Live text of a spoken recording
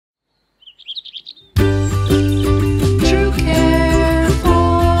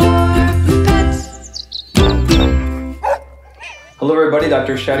everybody,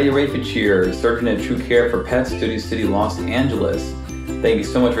 Dr. Shadi Ireifej here, surgeon at TrueCare for Pets, Studio City, Los Angeles. Thank you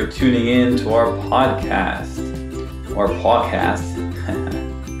so much for tuning in to our podcast, or Pawcast.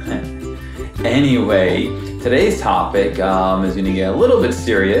 Anyway, today's topic is going to get a little bit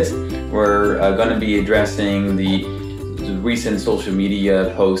serious. We're going to be addressing the recent social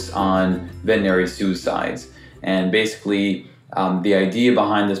media posts on veterinary suicides. And basically, the idea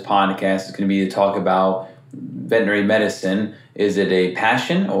behind this podcast is going to be to talk about veterinary medicine. Is it a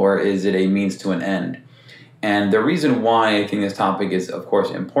passion or is it a means to an end? And the reason why I think this topic is, of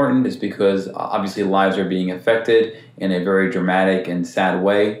course, important is because obviously lives are being affected in a very dramatic and sad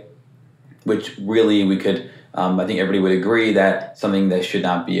way, which really we could, I think everybody would agree that something that should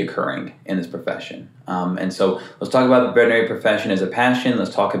not be occurring in this profession. And so let's talk about the veterinary profession as a passion.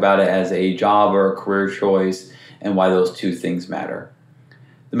 Let's talk about it as a job or a career choice and why those two things matter.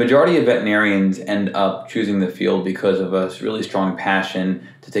 The majority of veterinarians end up choosing the field because of a really strong passion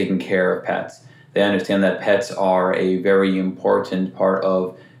to taking care of pets. They understand that pets are a very important part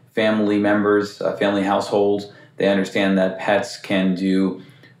of family members, family households. They understand that pets can do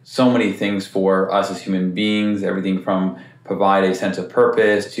so many things for us as human beings, everything from provide a sense of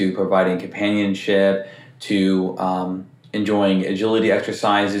purpose to providing companionship to enjoying agility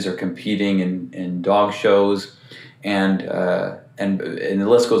exercises or competing in dog shows, and the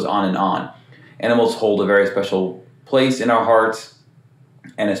list goes on and on. Animals hold a very special place in our hearts,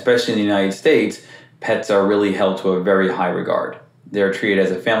 and especially in the United States, pets are really held to a very high regard. They're treated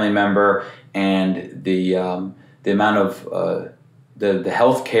as a family member, and the amount of the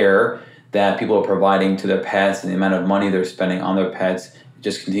health care that people are providing to their pets and the amount of money they're spending on their pets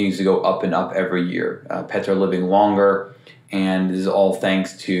just continues to go up and up every year. Pets are living longer, and this is all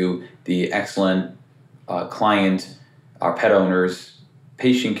thanks to the excellent client, our pet owners,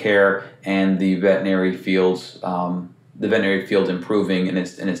 patient care, and the veterinary fields. The veterinary field improving in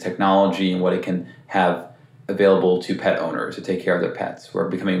its technology and what it can have available to pet owners to take care of their pets. We're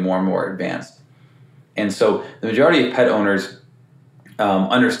becoming more and more advanced, and so the majority of pet owners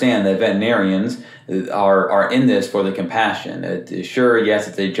understand that veterinarians are in this for the compassion. Sure, yes,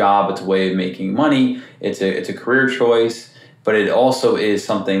 it's a job, it's a way of making money, it's a career choice, but it also is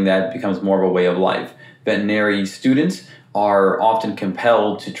something that becomes more of a way of life. Veterinary students are often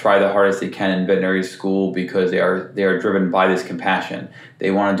compelled to try the hardest they can in veterinary school because they are driven by this compassion.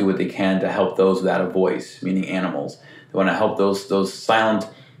 They want to do what they can to help those without a voice, meaning animals. They want to help those silent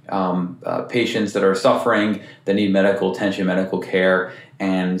patients that are suffering, that need medical attention, medical care,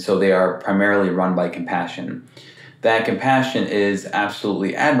 and so they are primarily run by compassion. That compassion is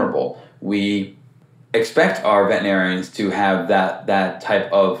absolutely admirable. We expect our veterinarians to have that type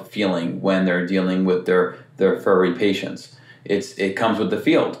of feeling when they're dealing with their furry patients. It comes with the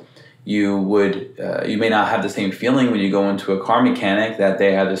field. You may not have the same feeling when you go into a car mechanic that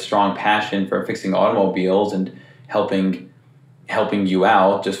they have this strong passion for fixing automobiles and helping you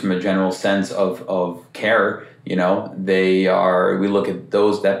out just from a general sense of care. We look at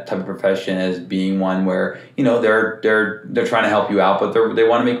that type of profession as being one where, they're trying to help you out, but they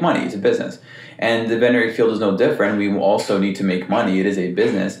want to make money. It's a business. And the veterinary field is no different. We also need to make money. It is a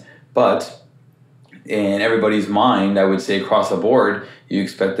business. But in everybody's mind, I would say across the board, you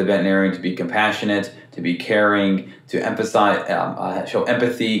expect the veterinarian to be compassionate, to be caring, to empathize, show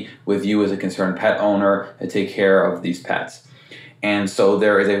empathy with you as a concerned pet owner, to take care of these pets. And so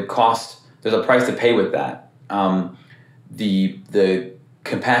there is a cost, there's a price to pay with that. The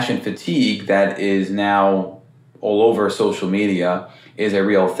compassion fatigue that is now all over social media is a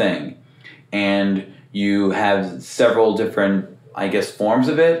real thing. And you have several different, forms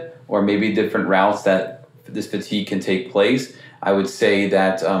of it, or maybe different routes that this fatigue can take place. I would say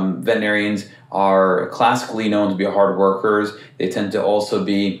that veterinarians are classically known to be hard workers. They tend to also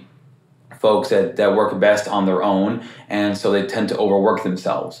be folks that work best on their own, and so they tend to overwork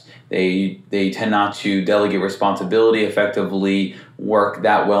themselves. They tend not to delegate responsibility effectively, work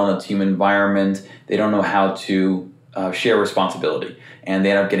that well in a team environment. They don't know how to share responsibility, and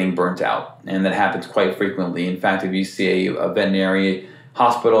they end up getting burnt out, and that happens quite frequently. In fact, if you see a veterinary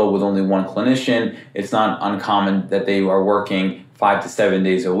hospital with only one clinician, it's not uncommon that they are working 5 to 7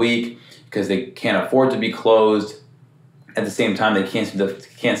 days a week because they can't afford to be closed. At the same time, they can't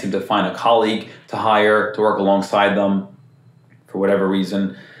seem to find a colleague to hire to work alongside them for whatever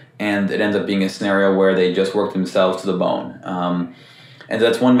reason, and it ends up being a scenario where they just work themselves to the bone. And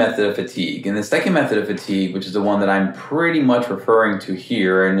that's one method of fatigue. And the second method of fatigue, which is the one that I'm pretty much referring to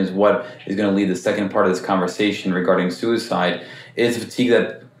here and is what is going to lead the second part of this conversation regarding suicide, is fatigue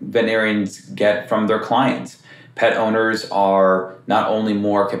that veterinarians get from their clients. Pet owners are not only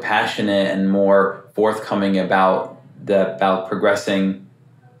more compassionate and more forthcoming about about progressing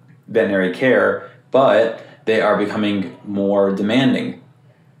veterinary care, but they are becoming more demanding.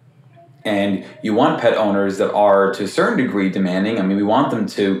 And you want pet owners that are to a certain degree demanding. I mean, we want them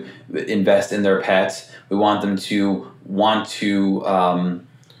to invest in their pets. We want them to want to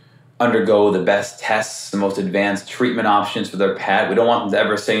undergo the best tests, the most advanced treatment options for their pet. We don't want them to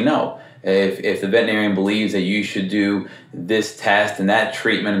ever say no. If the veterinarian believes that you should do this test and that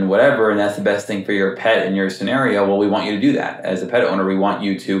treatment and whatever, and that's the best thing for your pet in your scenario, well, we want you to do that. As a pet owner, we want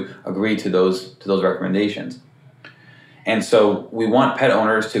you to agree to those recommendations. And so we want pet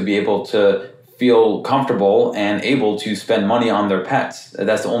owners to be able to feel comfortable and able to spend money on their pets.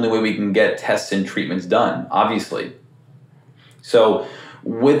 That's the only way we can get tests and treatments done, obviously. So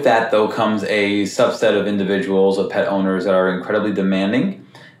with that, though, comes a subset of individuals, of pet owners that are incredibly demanding,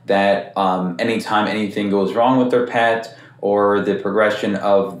 that anytime anything goes wrong with their pet or the progression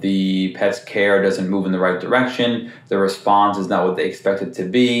of the pet's care doesn't move in the right direction, the response is not what they expect it to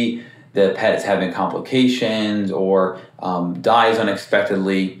be, the pet is having complications or dies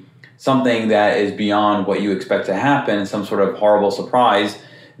unexpectedly, something that is beyond what you expect to happen, some sort of horrible surprise,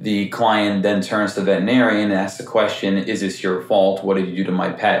 the client then turns to the veterinarian and asks the question, is this your fault? What did you do to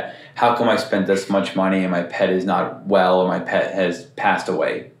my pet? How come I spent this much money and my pet is not well or my pet has passed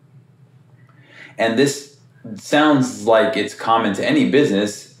away? And this sounds like it's common to any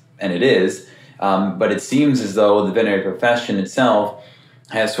business, and it is, but it seems as though the veterinary profession itself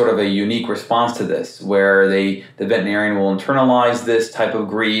has sort of a unique response to this, where the veterinarian will internalize this type of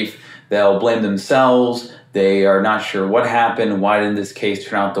grief, they'll blame themselves, they are not sure what happened, why didn't this case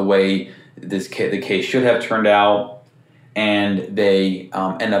turn out the way the case should have turned out, and they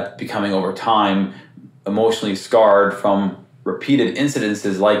end up becoming, over time, emotionally scarred from repeated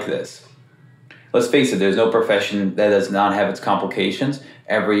incidences like this. Let's face it, there's no profession that does not have its complications.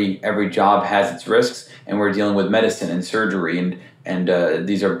 Every job has its risks, and we're dealing with medicine and surgery, and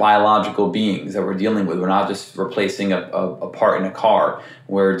these are biological beings that we're dealing with. We're not just replacing a part in a car.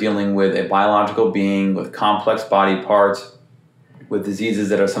 We're dealing with a biological being with complex body parts, with diseases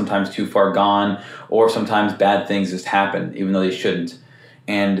that are sometimes too far gone, or sometimes bad things just happen, even though they shouldn't.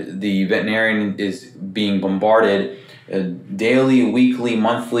 And the veterinarian is being bombarded daily, weekly,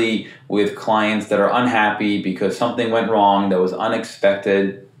 monthly with clients that are unhappy because something went wrong that was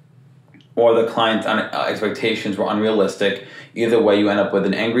unexpected, or the client's expectations were unrealistic. Either way, you end up with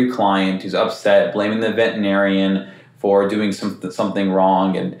an angry client who's upset, blaming the veterinarian for doing something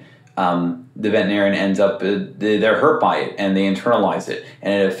wrong, and the veterinarian ends up, they're hurt by it and they internalize it,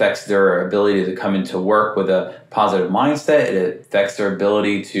 and it affects their ability to come into work with a positive mindset. It affects their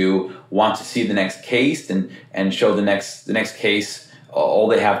ability to want to see the next case and show the next case all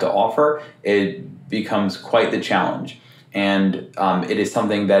they have to offer. It becomes quite the challenge. And it is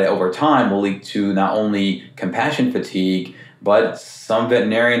something that over time will lead to not only compassion fatigue, but some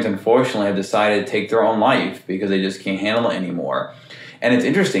veterinarians, unfortunately, have decided to take their own life because they just can't handle it anymore. And it's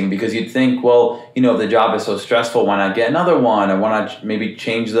interesting because you'd think, well, you know, if the job is so stressful, why not get another one? Or why not maybe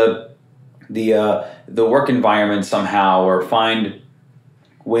change the work environment somehow, or find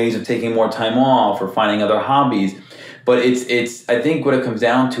ways of taking more time off, or finding other hobbies. But it's I think what it comes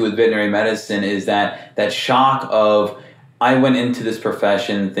down to with veterinary medicine is that shock of, I went into this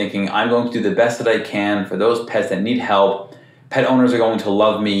profession thinking I'm going to do the best that I can for those pets that need help. Pet owners are going to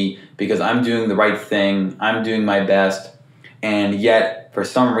love me because I'm doing the right thing, I'm doing my best. And yet, for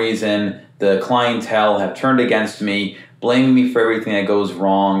some reason, the clientele have turned against me, blaming me for everything that goes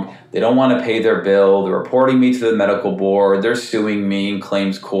wrong. They don't want to pay their bill. They're reporting me to the medical board. They're suing me in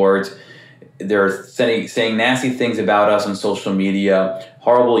claims court. They're saying nasty things about us on social media,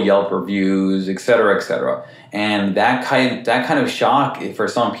 horrible Yelp reviews, etc., etc. And that kind of shock for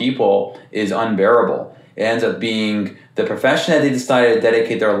some people is unbearable. It ends up being the profession that they decided to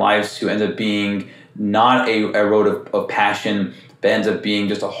dedicate their lives to ends up being not a road of passion, but ends up being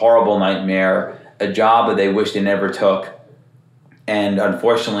just a horrible nightmare, a job that they wish they never took. And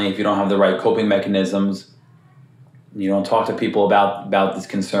unfortunately, if you don't have the right coping mechanisms, you don't talk to people about these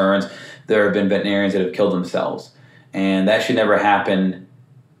concerns, there have been veterinarians that have killed themselves. And that should never happen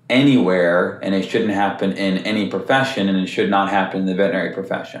anywhere, and it shouldn't happen in any profession, and it should not happen in the veterinary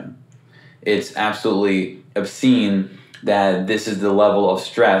profession. It's absolutely obscene that this is the level of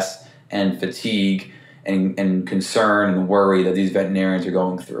stress and fatigue and concern and worry that these veterinarians are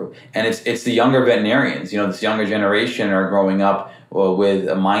going through. And it's the younger veterinarians, this younger generation are growing up with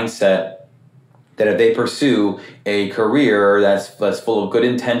a mindset that if they pursue a career that's full of good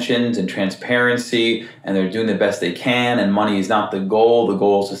intentions and transparency, and they're doing the best they can, and money is not the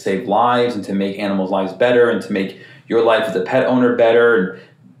goal is to save lives and to make animals' lives better and to make your life as a pet owner better.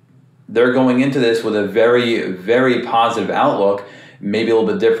 they're going into this with a very, very positive outlook, maybe a little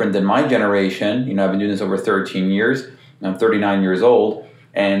bit different than my generation. You know, I've been doing this over 13 years. I'm 39 years old.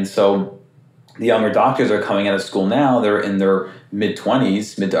 And so the younger doctors are coming out of school now, they're in their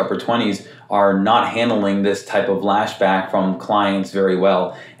mid-20s, mid to upper 20s, are not handling this type of lashback from clients very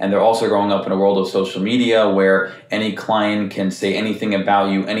well. And they're also growing up in a world of social media where any client can say anything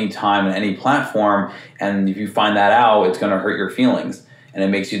about you anytime on any platform. And if you find that out, it's going to hurt your feelings. And it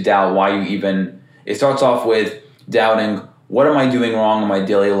makes you doubt why you even, it starts off with doubting, what am I doing wrong in my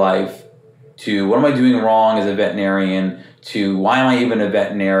daily life, to what am I doing wrong as a veterinarian, to why am I even a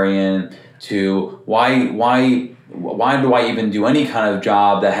veterinarian, to why do I even do any kind of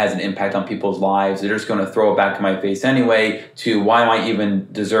job that has an impact on people's lives? They're just going to throw it back in my face anyway, to why am I even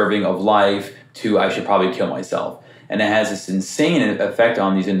deserving of life, to I should probably kill myself. And it has this insane effect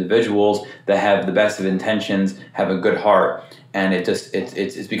on these individuals that have the best of intentions, have a good heart, and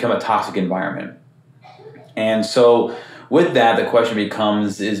it's become a toxic environment. And so with that, the question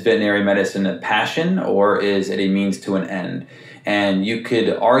becomes, is veterinary medicine a passion or is it a means to an end? And you could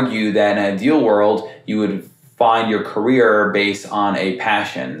argue that in an ideal world, you would find your career based on a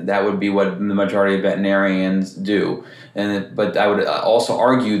passion. That would be what the majority of veterinarians do. But I would also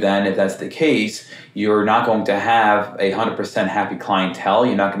argue then, if that's the case, you're not going to have a 100% happy clientele.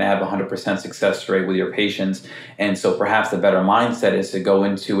 You're not going to have a 100% success rate with your patients. And so perhaps the better mindset is to go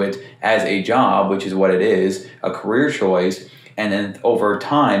into it as a job, which is what it is, a career choice. And then over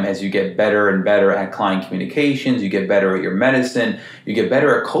time, as you get better and better at client communications, you get better at your medicine, you get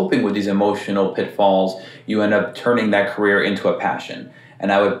better at coping with these emotional pitfalls, you end up turning that career into a passion.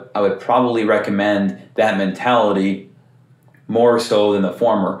 And I would probably recommend that mentality more so than the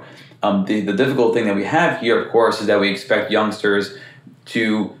former. The difficult thing that we have here, of course, is that we expect youngsters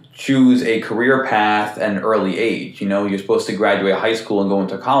to choose a career path at an early age. You know, you're supposed to graduate high school and go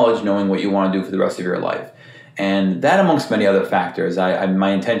into college knowing what you want to do for the rest of your life. And that, amongst many other factors,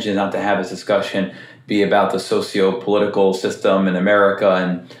 my intention is not to have this discussion be about the socio-political system in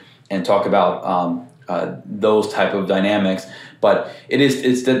America and talk about those type of dynamics. But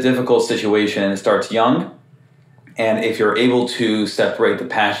it's the difficult situation, and it starts young. And if you're able to separate the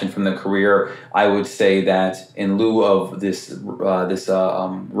passion from the career, I would say that in lieu of this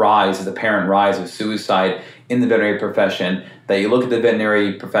rise, the apparent rise of suicide in the veterinary profession, that you look at the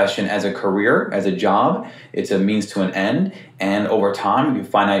veterinary profession as a career, as a job. It's a means to an end. And over time, you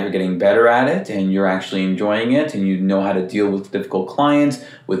find out you're getting better at it and you're actually enjoying it and you know how to deal with difficult clients,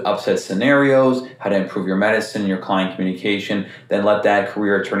 with upset scenarios, how to improve your medicine, your client communication, then let that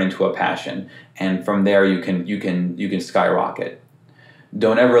career turn into a passion. And from there, you can skyrocket.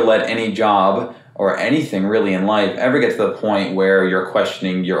 Don't ever let any job or anything really in life ever get to the point where you're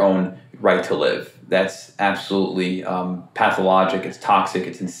questioning your own right to live. That's absolutely pathologic, it's toxic,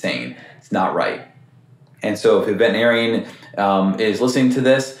 it's insane, it's not right. And so if a veterinarian is listening to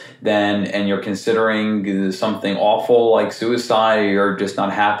this, and you're considering something awful like suicide, or you're just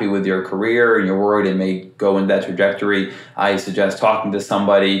not happy with your career and you're worried it may go in that trajectory, I suggest talking to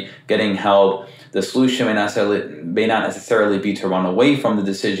somebody, getting help. The solution may not necessarily be to run away from the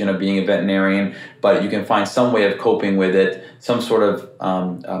decision of being a veterinarian, but you can find some way of coping with it, some sort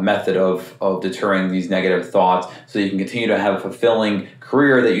of method of deterring these negative thoughts, so you can continue to have a fulfilling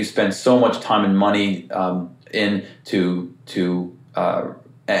career that you spend so much time and money in to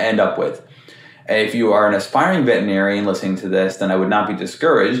end up with. If you are an aspiring veterinarian listening to this, then I would not be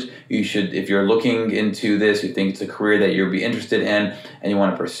discouraged. You should, if you're looking into this, you think it's a career that you'll be interested in and you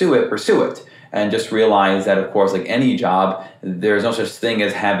want to pursue it. And just realize that, of course, like any job, there's no such thing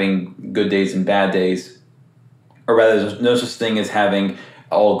as having good days and bad days. Or rather, there's no such thing as having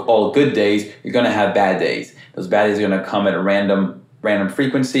all good days. You're going to have bad days. Those bad days are going to come at a random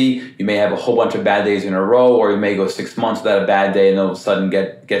frequency. You may have a whole bunch of bad days in a row, or you may go 6 months without a bad day and all of a sudden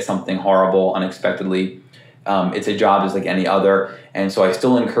get something horrible unexpectedly. It's a job just like any other. And so I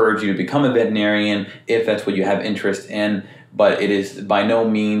still encourage you to become a veterinarian if that's what you have interest in. But it is by no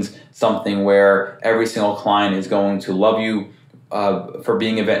means something where every single client is going to love you for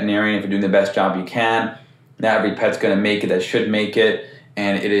being a veterinarian, for doing the best job you can. Not every pet's going to make it that should make it,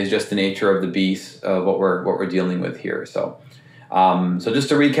 and it is just the nature of the beast of what we're dealing with here. So just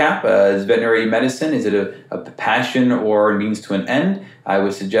to recap, is veterinary medicine, is it a passion or a means to an end? I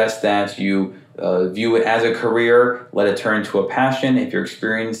would suggest that you view it as a career, let it turn to a passion. If you're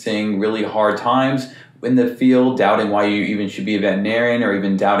experiencing really hard times in the field, doubting why you even should be a veterinarian or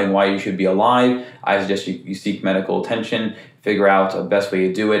even doubting why you should be alive, I suggest you seek medical attention, figure out the best way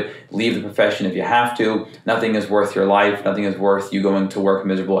to do it, leave the profession if you have to. Nothing is worth your life. Nothing is worth you going to work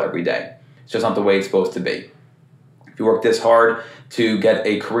miserable every day. It's just not the way it's supposed to be. If you work this hard to get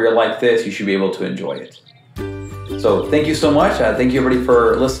a career like this, you should be able to enjoy it. So thank you so much. Thank you everybody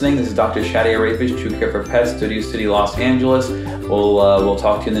for listening. This is Dr. Shadi Ireifej, TrueCare for Pets, Studio City, Los Angeles. We'll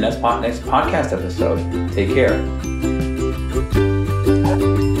talk to you in the next podcast episode. Take care.